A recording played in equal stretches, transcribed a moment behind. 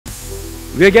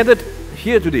We are gathered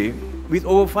here today with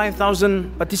over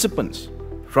 5,000 participants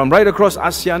from right across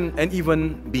ASEAN and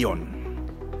even beyond.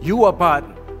 You are part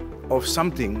of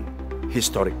something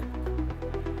historic.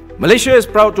 Malaysia is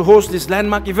proud to host this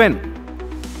landmark event,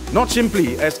 not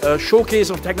simply as a showcase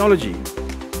of technology,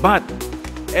 but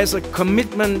as a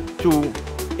commitment to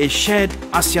a shared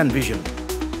ASEAN vision.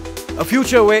 A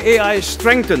future where AI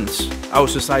strengthens our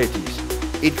societies.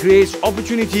 It creates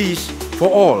opportunities for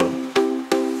all.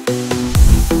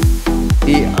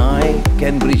 AI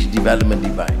can bridge development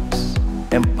divides,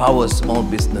 empower small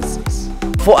businesses.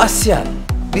 For ASEAN,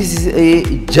 this is a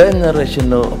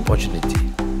generational opportunity.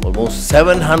 Almost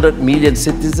 700 million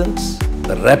citizens,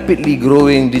 the rapidly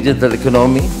growing digital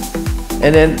economy,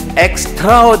 and an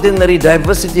extraordinary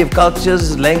diversity of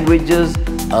cultures, languages.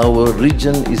 Our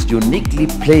region is uniquely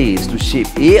placed to shape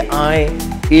AI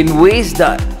in ways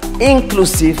that are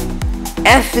inclusive,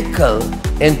 ethical,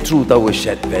 and true to our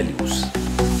shared values.